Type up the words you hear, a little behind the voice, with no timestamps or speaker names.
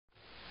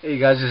Hey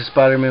guys, this is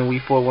Spider-Man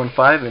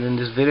V415, and in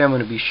this video I'm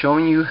going to be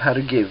showing you how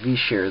to get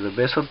vShare, the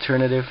best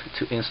alternative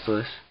to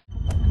Installous.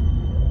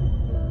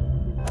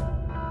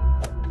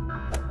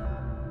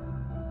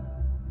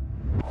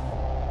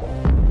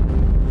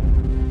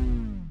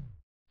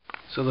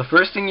 So the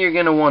first thing you're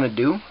going to want to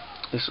do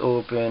is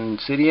open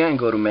Cydia and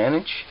go to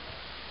Manage,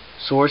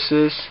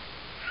 Sources,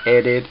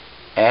 Edit,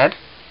 Add,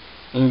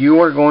 and you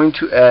are going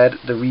to add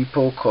the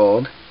repo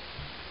called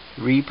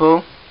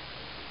repo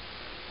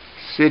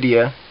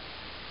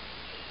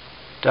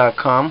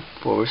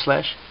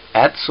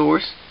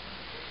cydia.com/@source.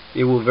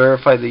 It will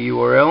verify the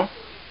URL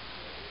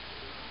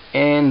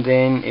and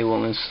then it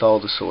will install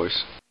the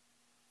source.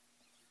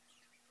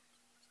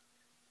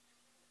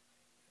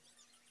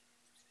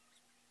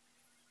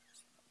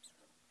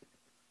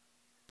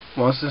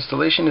 Once the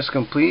installation is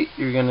complete,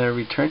 you're going to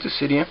return to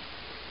Cydia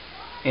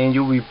and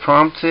you'll be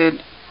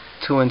prompted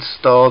to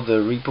install the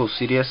repo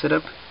Cydia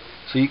setup.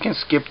 So you can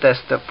skip that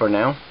step for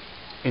now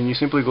and you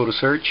simply go to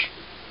search,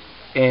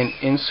 and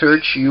in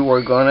search you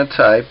are going to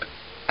type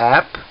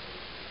app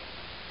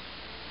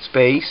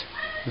space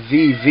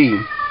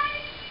VV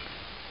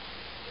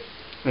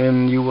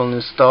and you will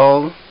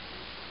install,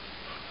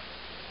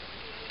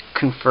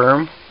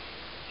 confirm,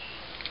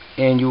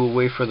 and you will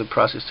wait for the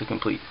process to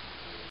complete.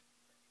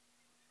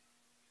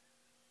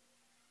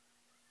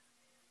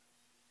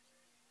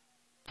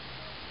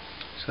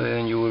 So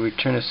then you will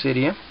return to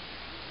Cydia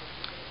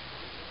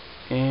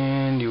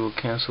and you will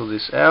cancel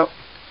this out,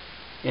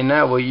 and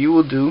now what you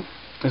will do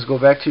is go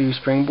back to your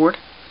springboard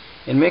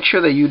and make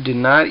sure that you did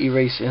not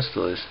erase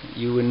Installous.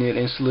 You will need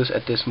Installous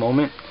at this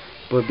moment,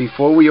 but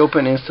before we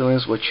open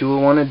Installous, what you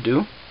will want to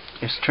do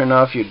is turn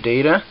off your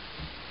data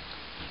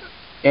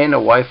and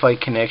a Wi-Fi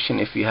connection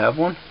if you have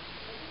one,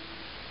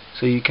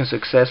 so you can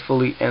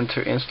successfully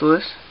enter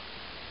Installous.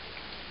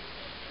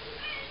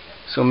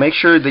 So make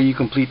sure that you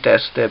complete that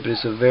step. It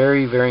is a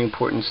very, very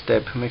important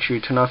step. Make sure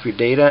you turn off your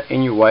data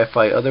and your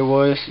Wi-Fi,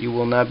 otherwise you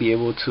will not be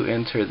able to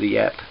enter the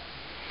app.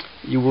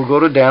 You will go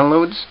to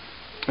downloads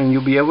and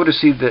you'll be able to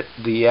see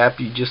the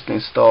app you just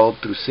installed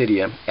through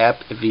Cydia,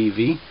 app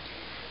VV.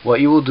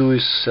 What you will do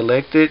is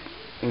select it,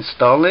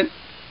 install it,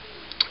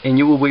 and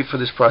you will wait for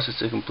this process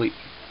to complete.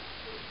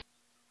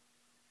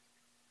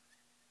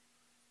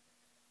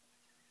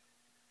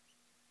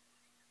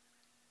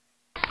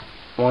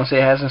 Once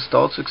it has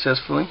installed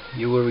successfully,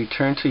 you will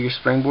return to your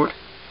springboard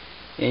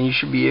and you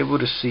should be able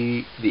to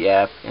see the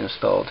app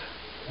installed,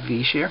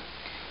 vShare.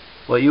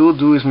 What you will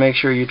do is make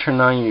sure you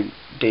turn on your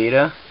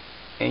data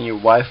and your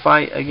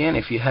Wi-Fi again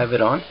if you have it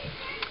on,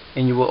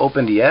 and you will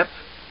open the app.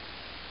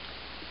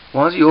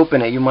 Once you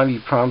open it, you might be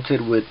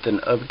prompted with an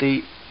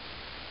update.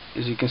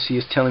 As you can see,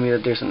 it's telling me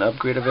that there's an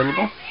upgrade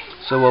available.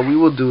 So what we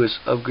will do is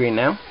upgrade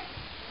now,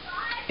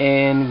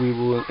 and we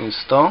will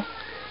install.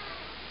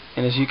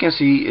 And as you can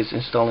see, it's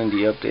installing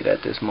the update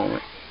at this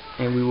moment,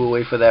 and we will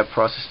wait for that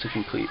process to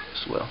complete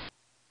as well.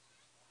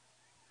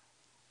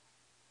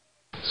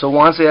 So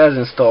once it has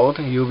installed,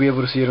 you'll be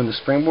able to see it on the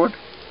springboard.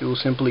 You will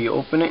simply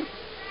open it,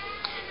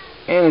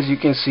 and as you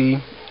can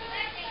see,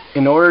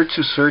 in order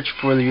to search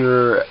for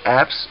your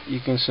apps, you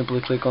can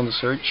simply click on the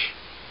search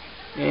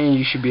and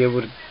you should be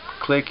able to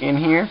click in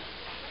here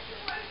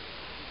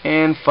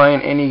and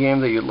find any game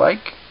that you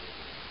like.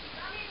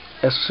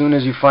 As soon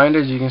as you find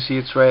it, you can see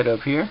it's right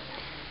up here.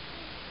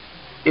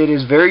 It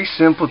is very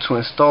simple to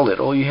install it.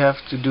 All you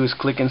have to do is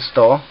click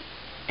install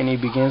and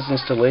it begins the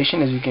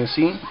installation. As you can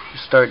see, you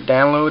start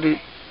download it,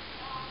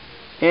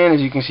 and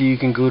as you can see, you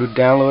can go to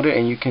download it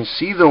and you can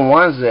see the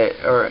ones that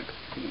are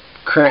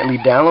currently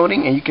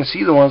downloading, and you can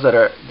see the ones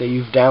that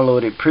you've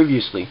downloaded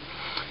previously.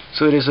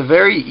 So it is a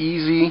very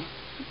easy,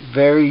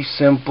 very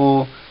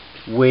simple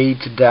way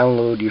to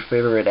download your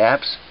favorite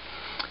apps,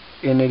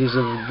 and it is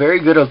a very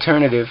good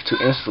alternative to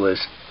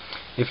Installous.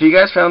 If you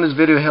guys found this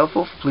video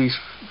helpful, please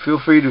feel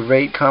free to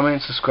rate, comment,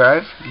 and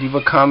subscribe. Leave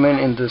a comment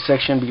in the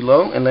section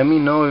below and let me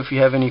know if you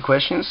have any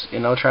questions,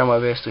 and I'll try my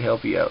best to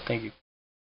help you out. Thank you.